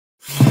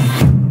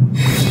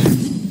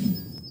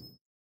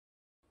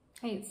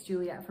Hey, it's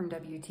Juliet from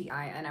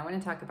WTI, and I want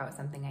to talk about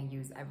something I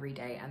use every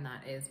day, and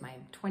that is my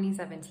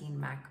 2017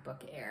 MacBook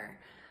Air.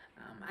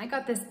 I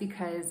got this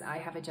because I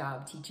have a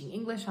job teaching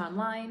English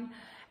online,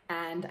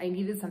 and I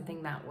needed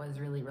something that was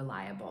really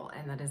reliable,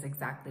 and that is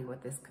exactly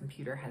what this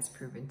computer has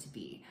proven to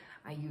be.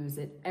 I use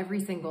it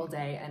every single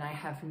day, and I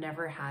have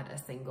never had a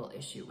single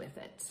issue with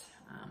it.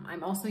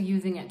 I'm also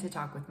using it to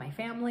talk with my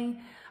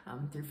family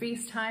through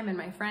FaceTime and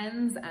my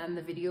friends, and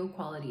the video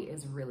quality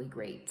is really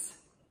great.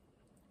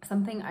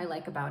 Something I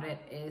like about it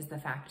is the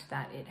fact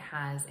that it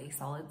has a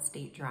solid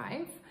state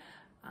drive.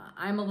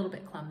 I'm a little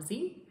bit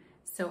clumsy,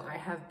 so I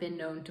have been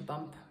known to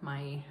bump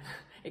my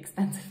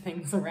expensive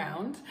things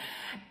around,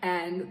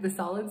 and the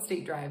solid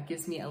state drive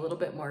gives me a little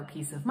bit more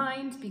peace of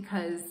mind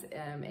because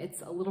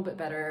it's a little bit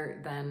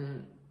better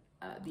than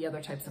the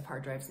other types of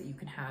hard drives that you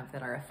can have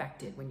that are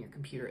affected when your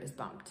computer is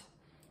bumped.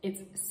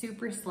 It's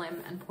super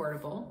slim and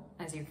portable,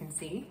 as you can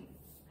see.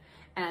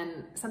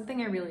 And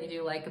something I really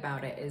do like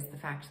about it is the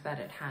fact that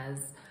it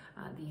has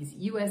these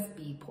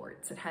USB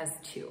ports. It has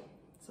two.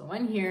 So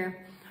one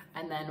here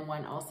and then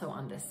one also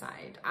on this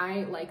side.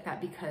 I like that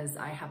because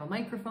I have a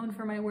microphone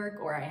for my work,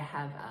 or I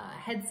have a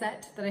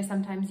headset that I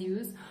sometimes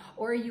use,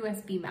 or a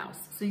USB mouse.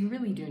 So you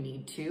really do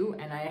need two,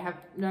 and I have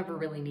never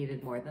really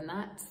needed more than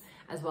that.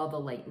 As well, the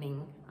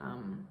lightning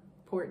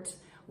port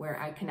where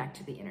I connect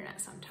to the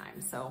internet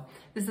sometimes. So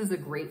this is a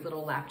great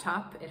little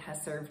laptop. It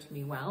has served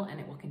me well, and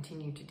it will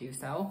continue to do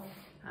so.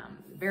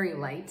 Very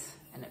light,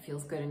 and it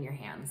feels good in your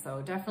hands.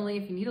 So definitely,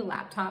 if you need a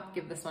laptop,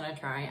 give this one a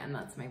try, and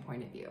that's my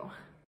point of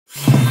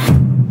view.